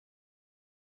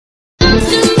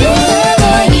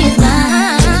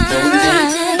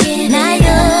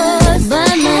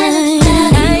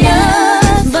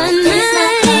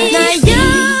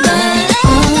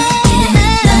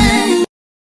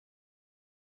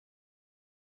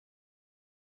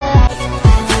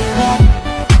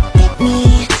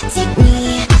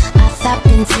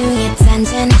into your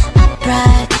dungeon. I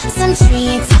brought some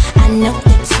treats, I know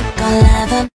that you gon' love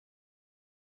them.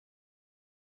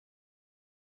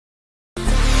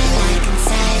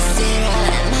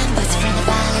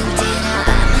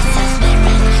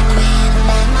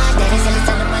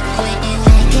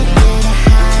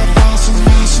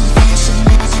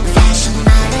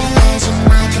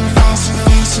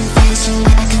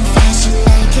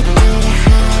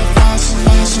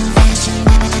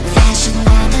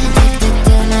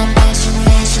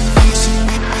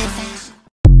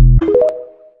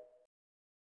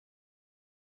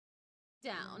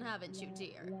 Down, haven't you,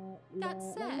 dear? That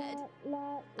said,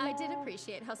 I did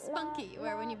appreciate how spunky you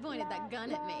were when you pointed that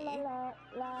gun at me.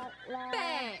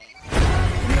 Bang!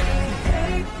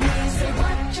 Say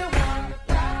what you want,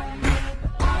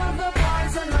 all of the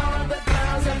boys and all of the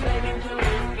girls are begging to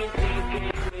leave me.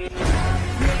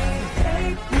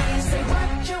 Say what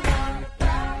you want,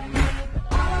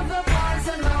 all of the boys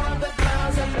and all of the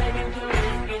girls are begging to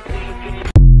leave me.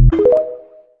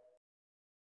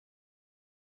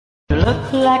 You look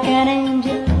like an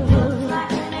angel,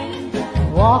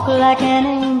 walk like an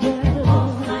angel,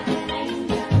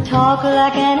 talk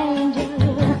like an angel,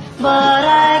 but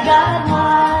I got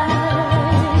mine.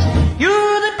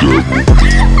 You're the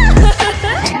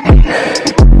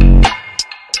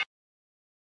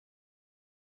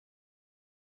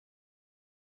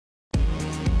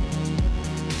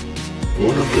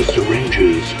One of the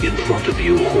syringes in front of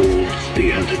you holds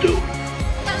the antidote.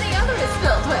 And the other is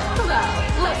filled with, well,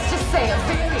 let's just say a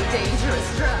very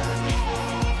dangerous drug.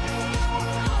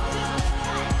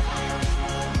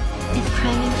 If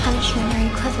crime and punishment are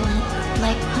equivalent,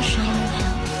 like Shine and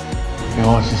Hell. We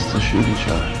always just to shoot each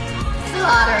other.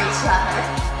 Slaughter each other.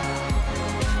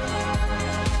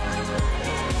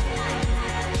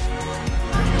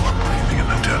 You are breathing in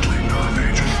the deadly nerve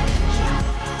agent.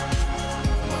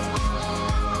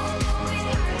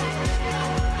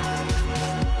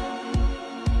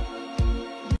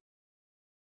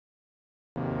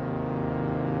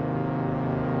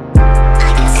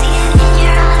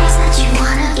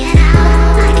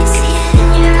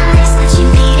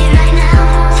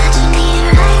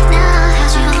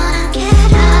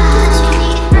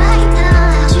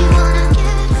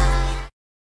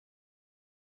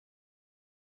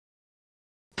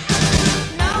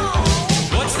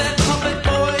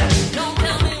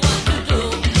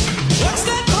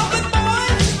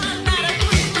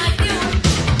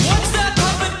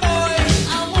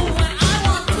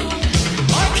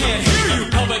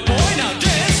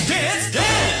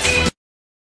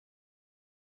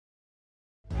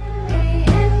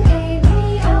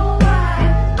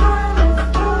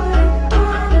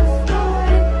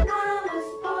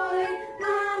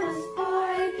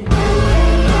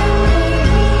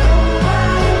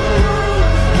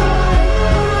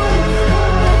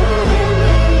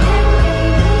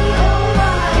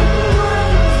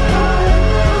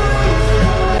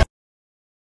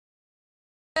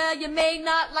 You may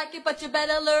not like it, but you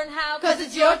better learn how, 'cause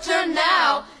it's your turn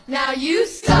now. Now you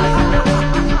stop. The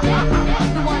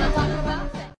one I'm talking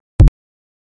about.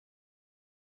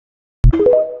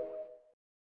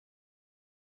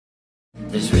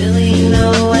 There's really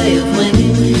no way of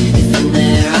winning if in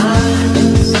their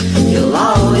eyes you'll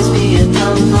always be a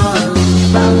dumb one.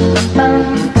 Bum, bum,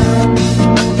 bum,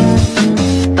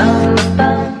 bum,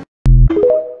 bum.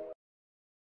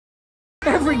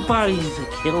 Everybody's a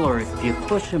killer if you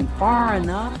push him far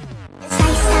enough.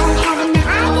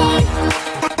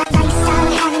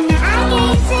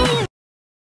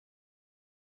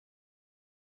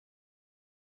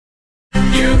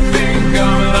 You think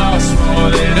I'm lost more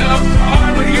than a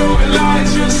part, but your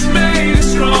lies just made a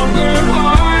stronger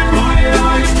heart. My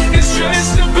life is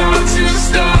just about to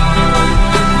start.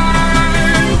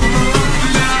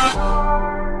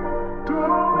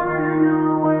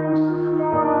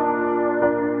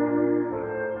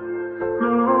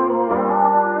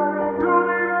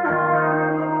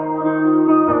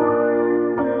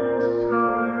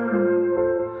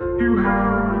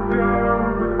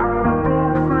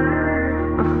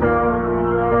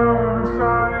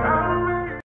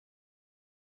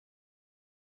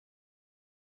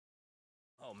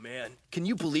 Oh man, can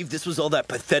you believe this was all that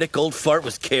pathetic old fart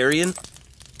was carrying?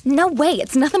 No way,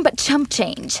 it's nothing but chump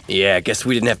change. Yeah, I guess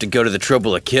we didn't have to go to the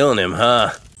trouble of killing him,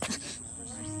 huh?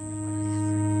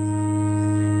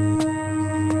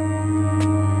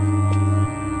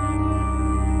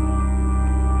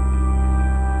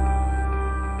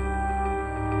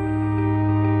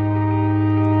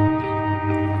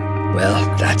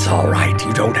 Well, that's all right.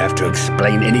 You don't have to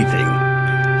explain anything.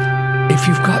 If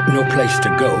you've got no place to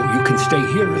go, you can stay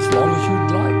here as long as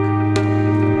you'd like.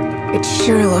 It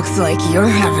sure looks like you're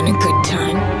having a good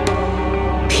time.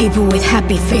 People with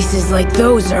happy faces like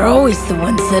those are always the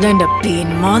ones that end up being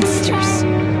monsters.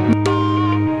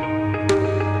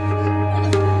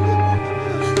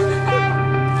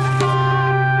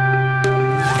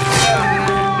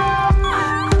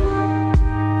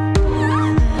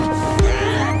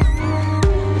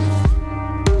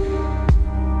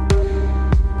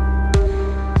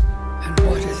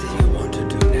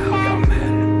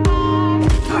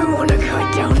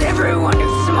 Everyone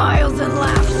who smiles and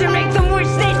laughs and make them wish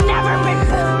they'd never been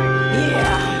born.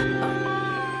 Yeah.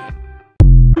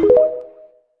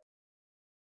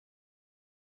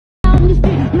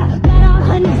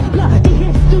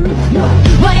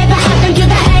 Whatever happened to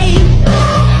the hate?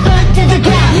 Burnt to the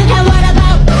ground. And what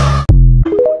about?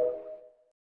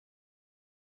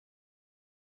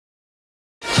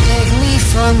 Beg me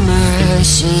for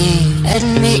mercy,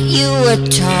 admit you were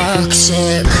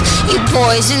toxic. You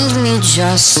poisoned me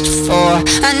just for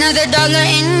another dollar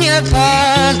in your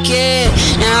pocket.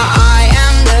 Now I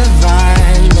am the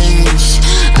violence,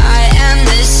 I am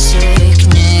the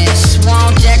sickness.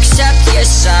 Won't accept your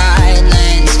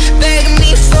silence, beg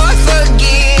me for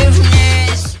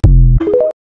forgiveness.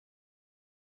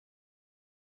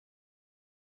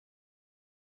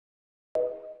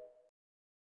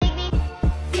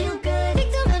 Feel good.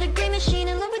 Victim of the great machine.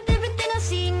 In love with everything I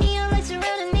see. Neon lights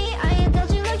surrounding me. I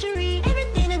indulge in luxury.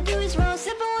 Everything I do is wrong.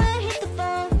 Step away, hit the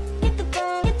phone. Hit the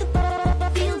phone. Hit the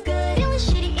phone. Feel good. Feeling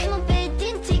shitty in my bed.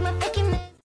 Didn't take my fucking meds.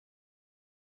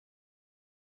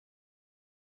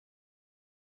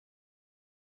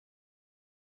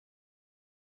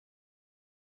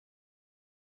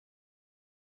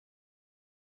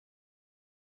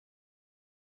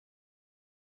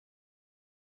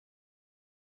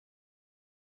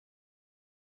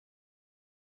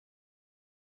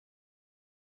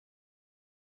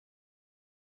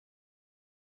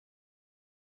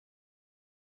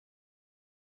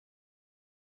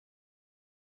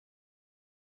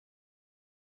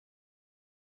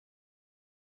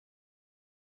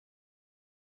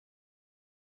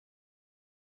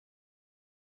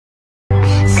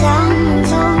 Someone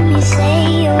told me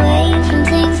stay away from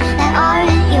things that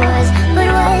aren't yours. But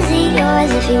was it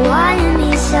yours if you wanted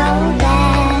me so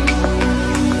bad?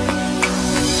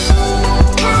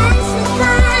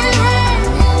 Pacify her,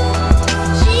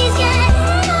 she's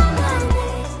getting on my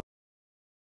nerves.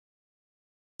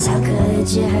 How could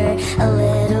you hurt a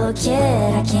little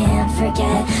kid? I can't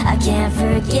forget, I can't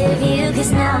forgive you.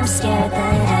 Cause now I'm scared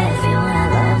that everyone I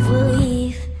love will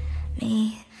leave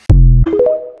me.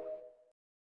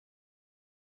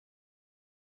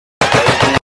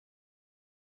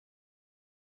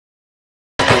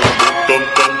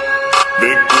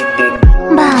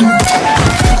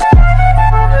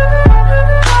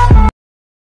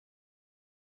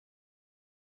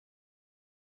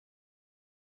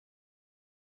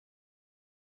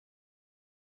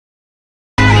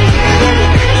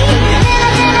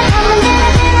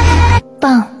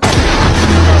 Bum.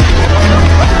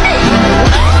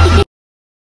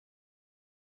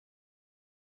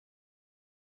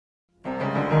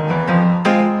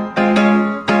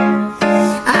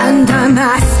 And I'm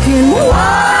asking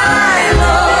why,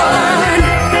 Lord,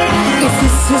 if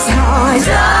this is how I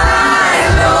die,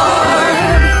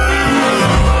 Lord.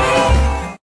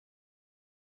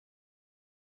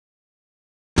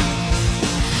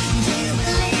 Do you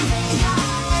believe in God?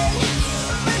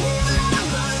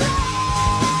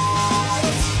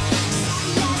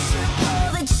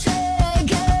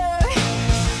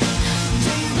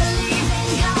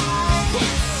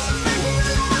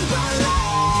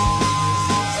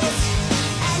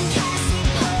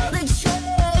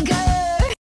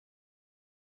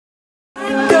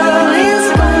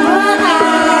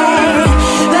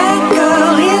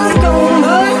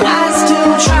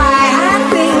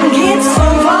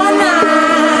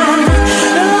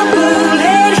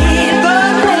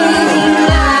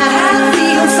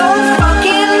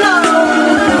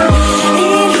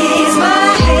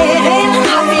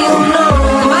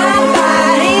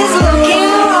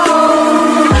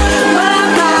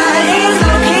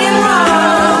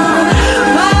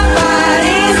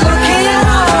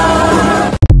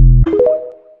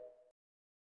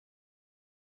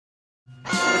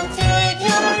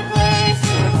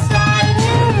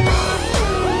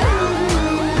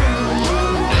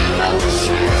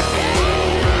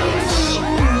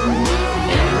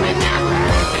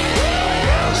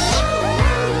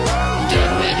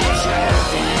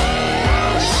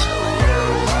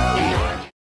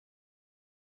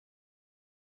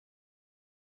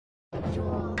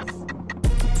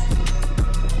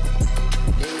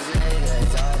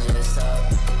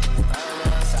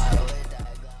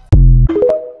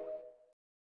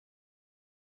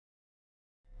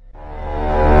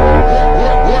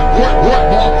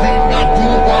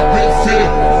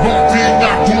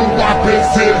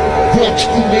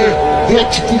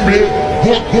 te comer,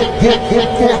 vou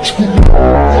te comer.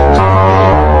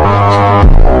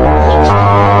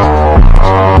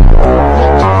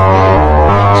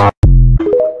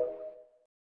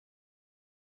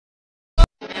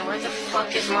 Man, where the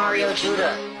fuck is Mario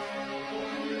Judah?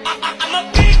 I'm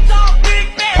a big dog,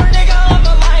 big bear, nigga, I'm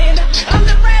a lion. I'm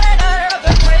the predator of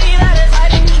the prey that is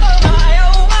hiding.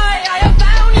 Oh my, I have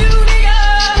found you, nigga.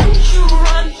 Don't you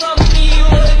run from me,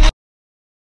 would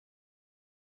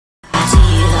I see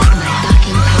you like my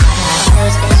fucking product.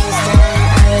 Those bitches done,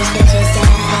 all these bitches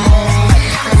done.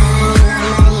 I need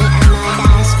my money, I'm my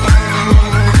best friend.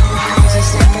 I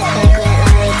just like the thick with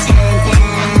Larry 10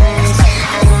 bands.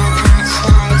 I'm a pop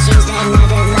star, choose that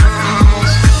never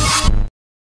lost.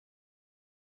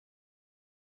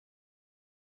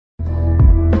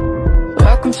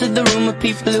 welcome to the room of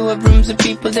people who have rooms of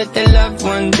people that they love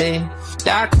one day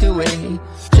locked away.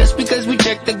 Just because we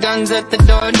check the guns at the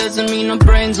door doesn't mean our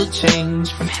brains will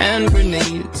change from hand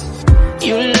grenades.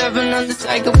 You love another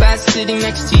psychopath sitting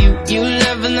next to you. You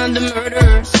love another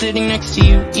murderer sitting next to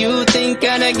you. You think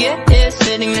I'd get here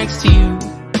sitting next to you.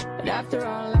 But after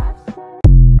all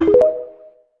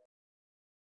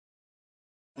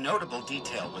Notable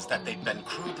detail was that they'd been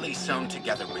crudely sewn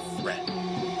together with thread.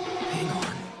 Hang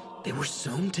on. They were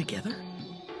sewn together?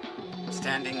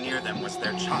 Standing near them was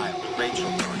their child, Rachel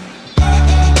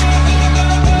Gardner.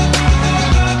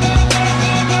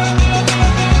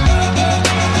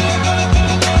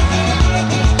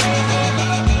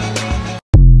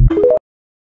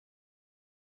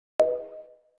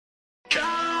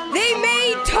 They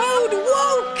made Toad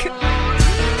woke!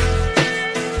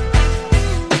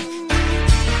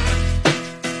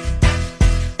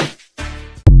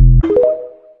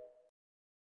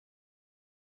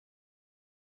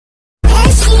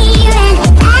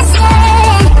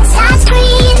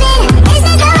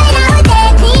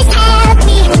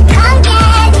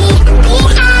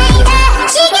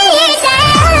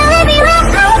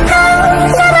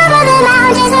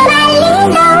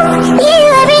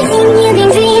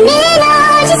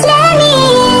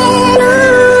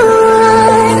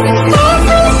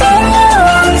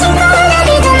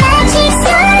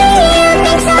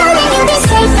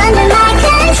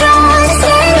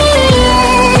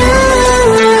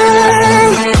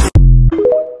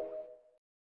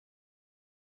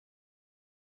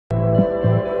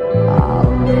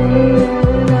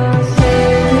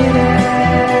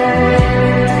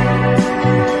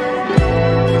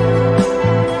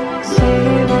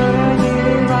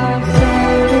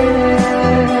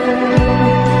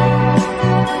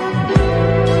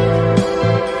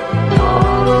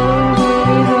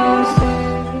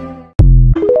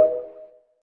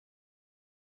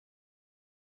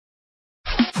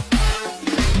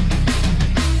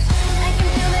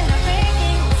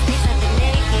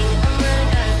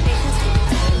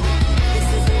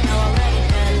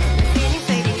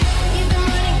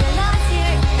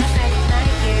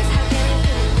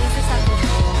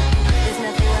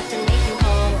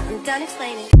 Done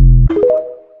explaining.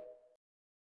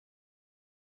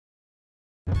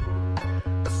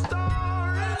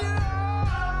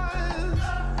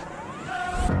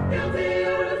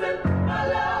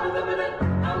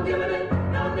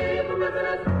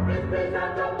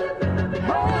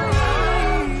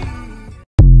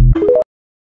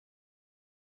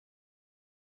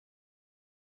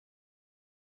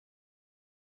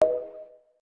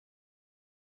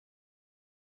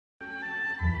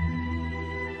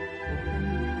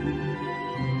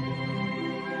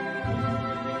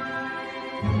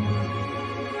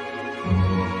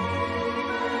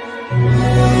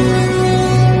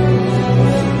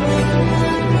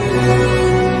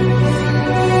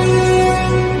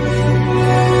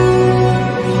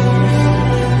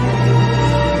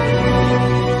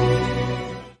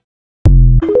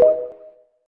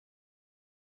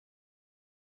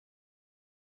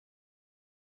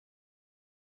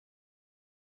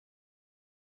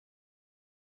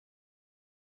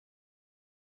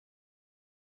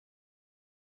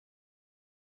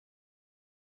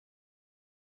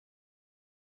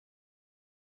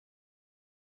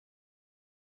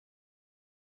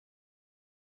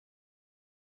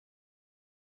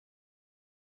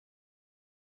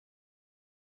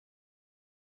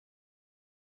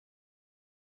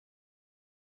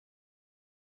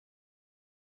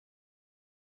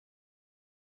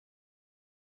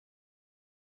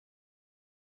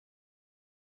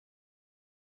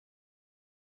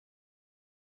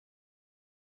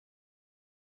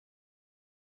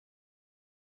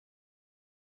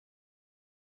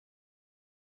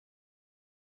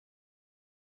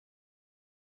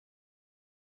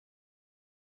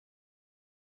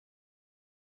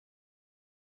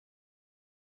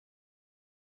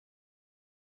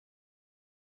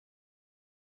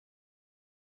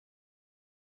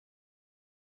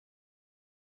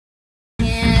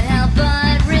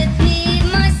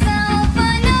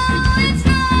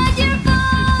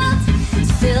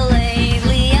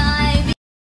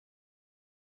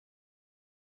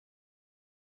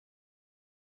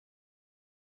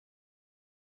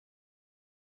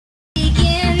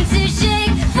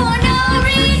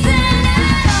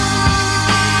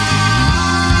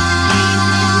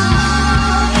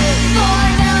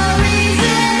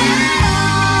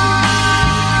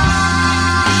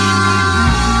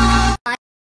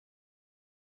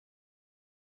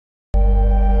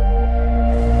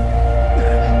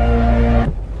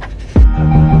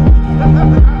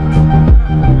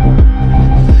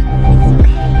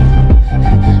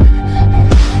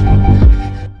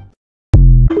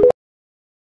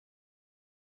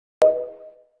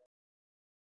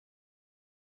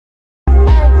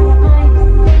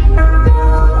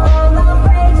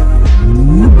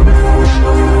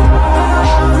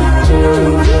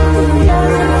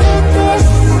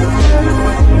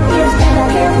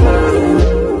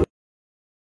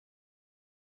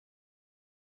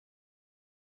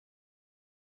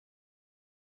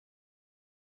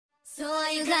 So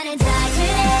are you gonna die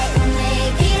today or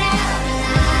make it out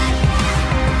alive?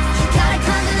 You gotta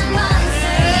conquer the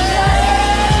monster in your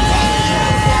head. Take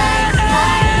your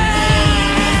flight,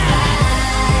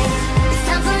 it's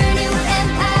time for a new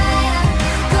empire.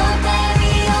 Go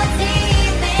bury your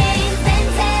demons, then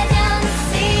tear down the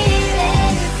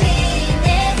ceiling,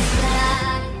 finish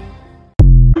line.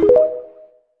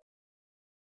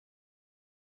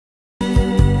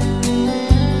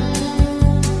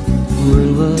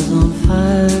 World was on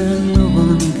fire, no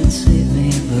one could save me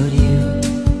but you.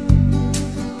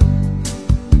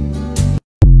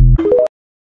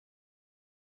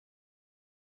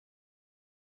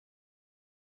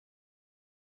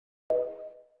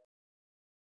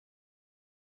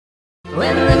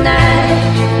 When the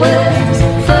night was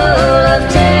full of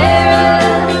terror,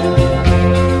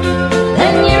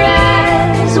 and your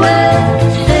eyes were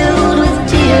filled with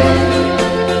tears,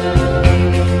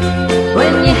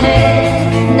 when you had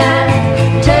not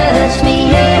touched me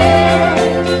yet,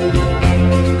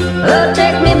 oh,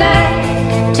 take me back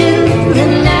to the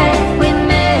night we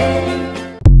met.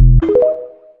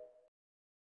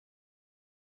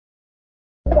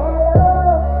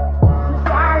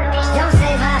 Don't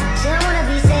save her, she don't wanna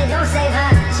be saved, don't save her.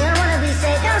 She don't wanna be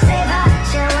saved, don't save her.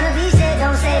 She don't wanna be saved,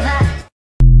 don't save her.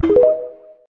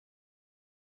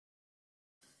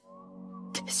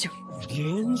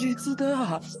 現実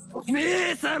だ。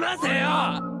目覚ませ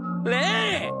よ、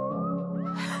レイ。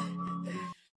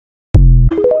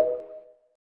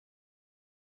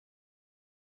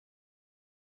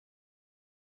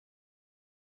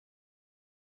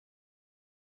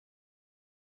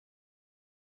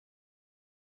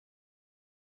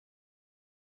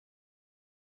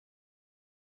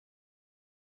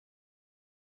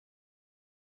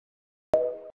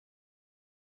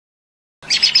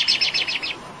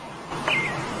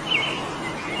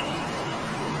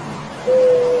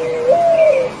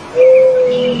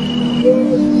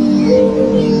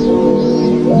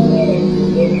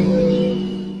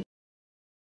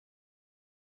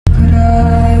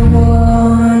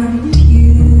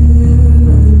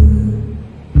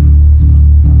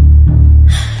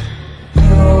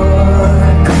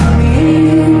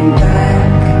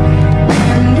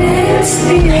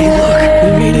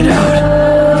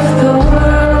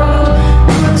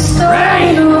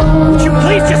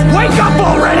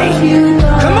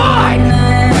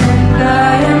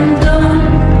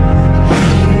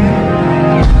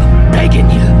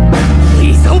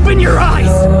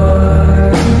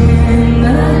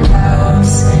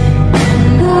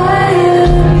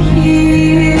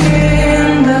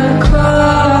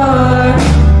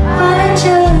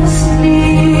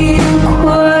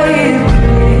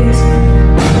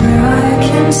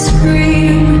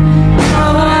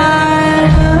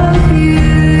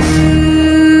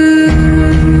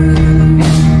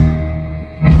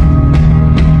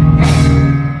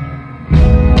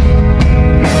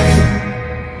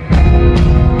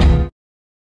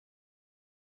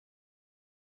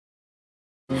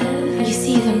You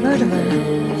see, the murderer,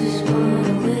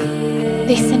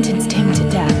 they sentenced him to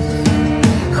death.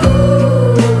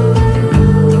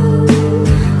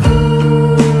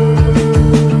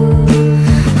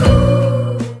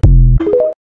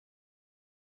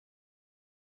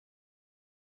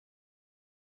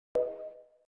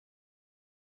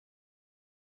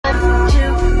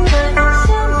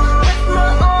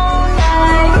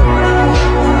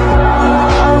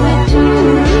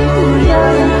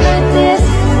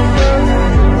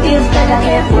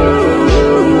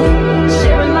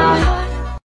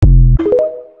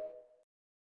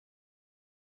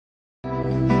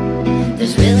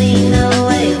 There's really no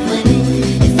way of winning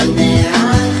if in their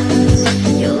eyes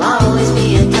you'll always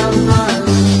be a dumb one.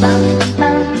 Bum,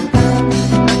 bum, bum,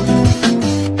 bum,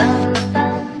 bum, bum.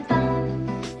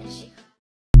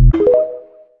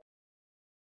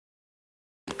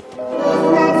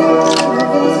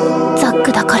 ザッ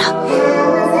クだから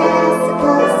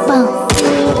バン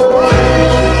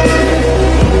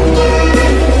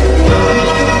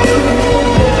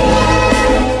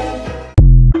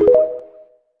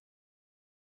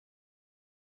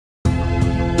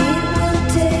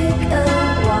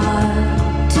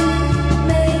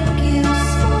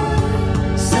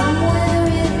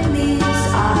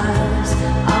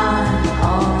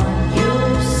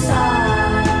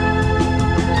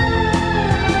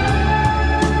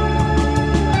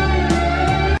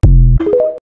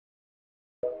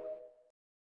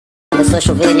Começou a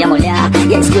chover e a molhar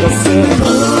e a escurecer.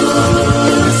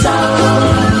 O sol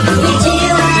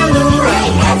pediu a lua e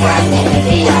casa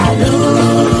teve a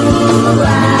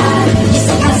lua.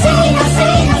 Disse não sei, não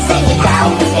sei, não sei, me dá um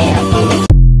tempo.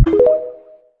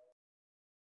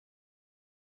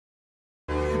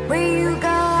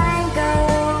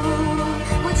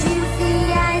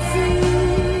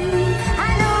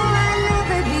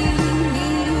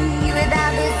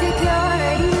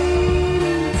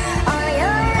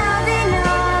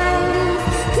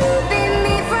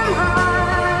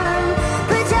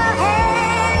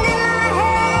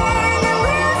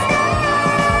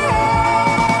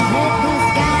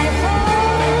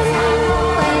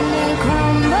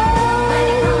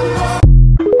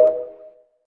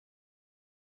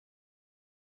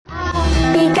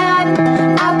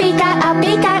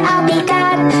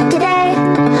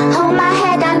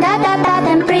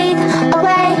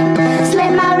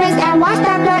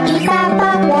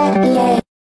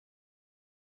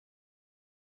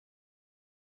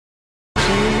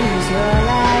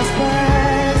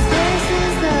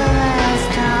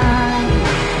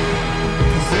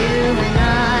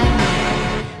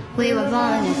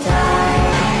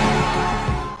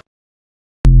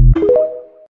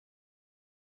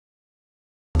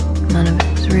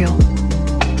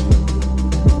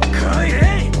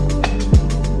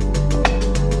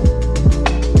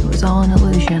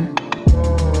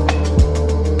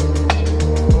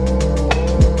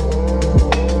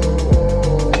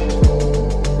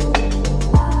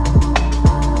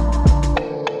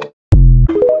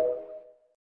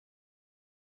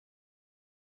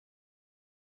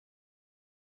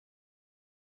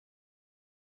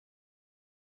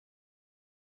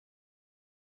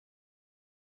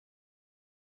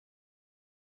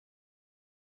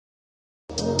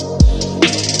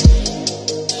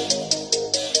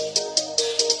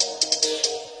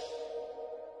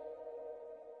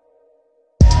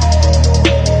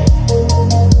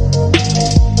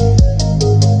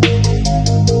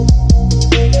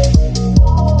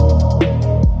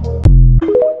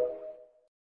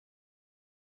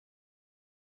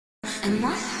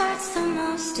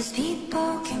 fast as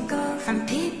people can go. From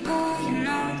people you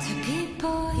know to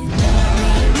people you don't.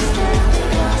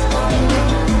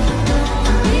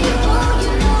 From people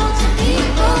you know to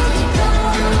people you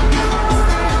don't.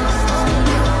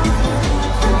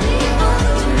 From people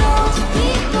you know to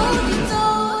people you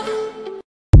don't.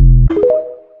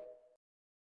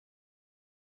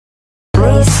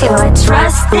 Place your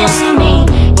trust in me.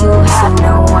 You have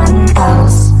no one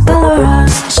else. Laura,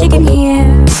 she can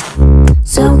hear.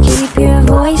 So keep your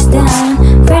voice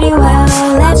down pretty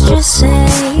well, let's just say.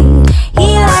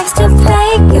 He likes to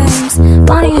play games,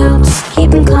 Bonnie helps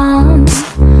keep him calm.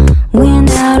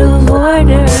 Wind out of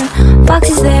order, Fox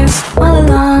is there all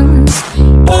along.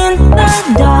 In the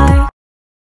dark.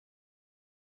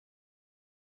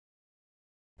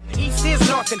 East is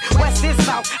north and west is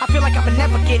south. I feel like I would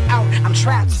never get out, I'm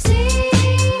trapped.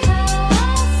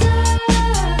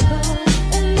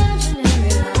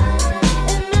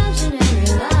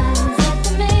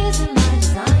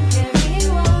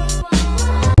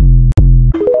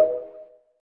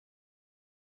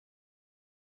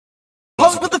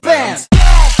 Pose with the fans.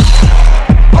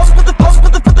 Pose with the pose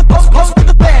with the pose with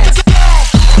the fans.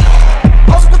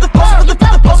 Pose with the pose with the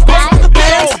pose with the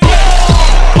fans.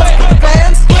 Pose with the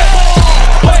fans.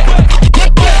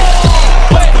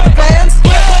 Fans.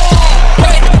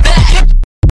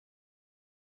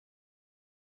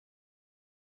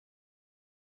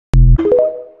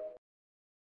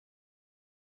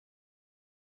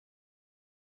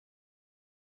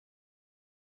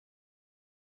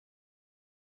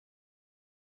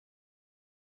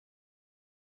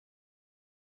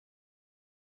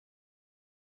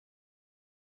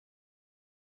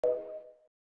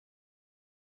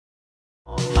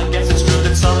 I guess it's true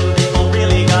that some people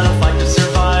really gotta fight to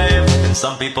survive, and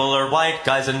some people are white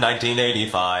guys in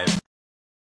 1985.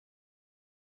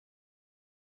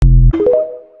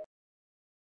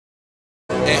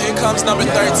 And here comes number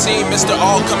 13, Mr.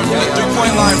 All coming from the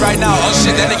 3-point line right now. Oh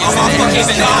shit, that nigga's in fucking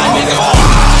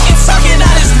He's sucking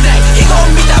out his neck, he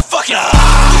gon' beat that fucking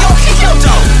he gon' kick your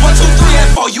dough. 1, 2, 3,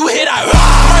 and 4, you hit I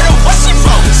murder, what's he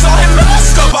from? Saw him in my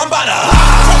scope, I'm about to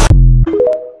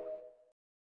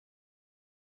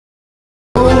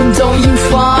Don't you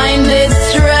find it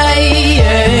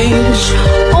strange?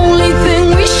 Only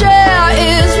thing we share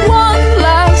is one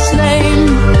last name.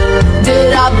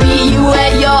 Did I beat you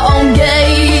at your own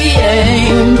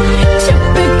game?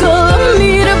 Typical of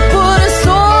me to put us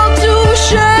all to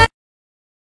shame.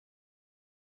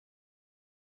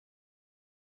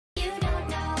 You don't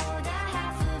know the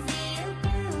half of the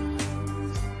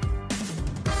abuse.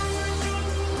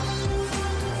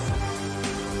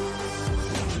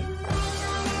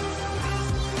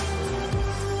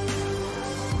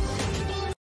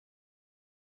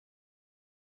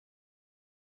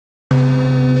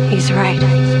 He's right. I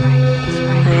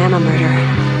am a murderer.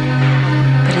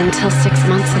 But until 6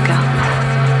 months ago,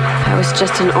 I was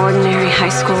just an ordinary high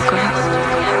school girl.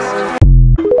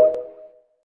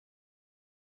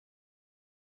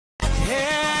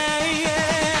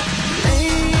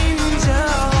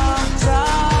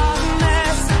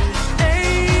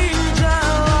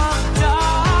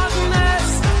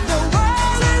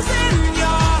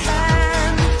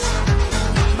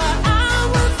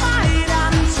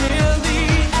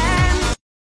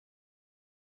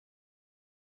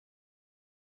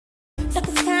 But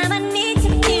this time I need to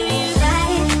hear you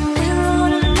right. We're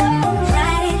all alone,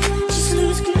 right? Just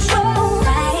lose control,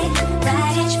 right?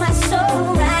 Right, my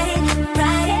soul, right?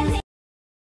 Right.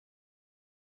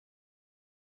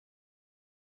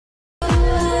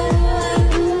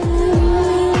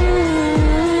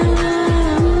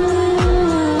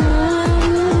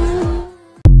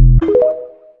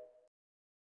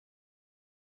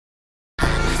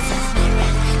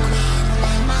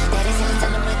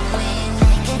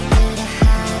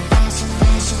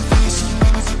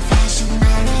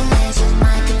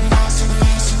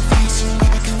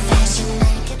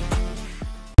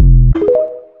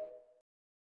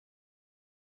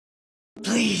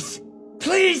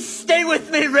 Please stay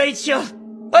with me, Rachel.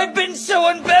 I've been so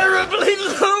unbearably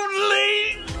lonely.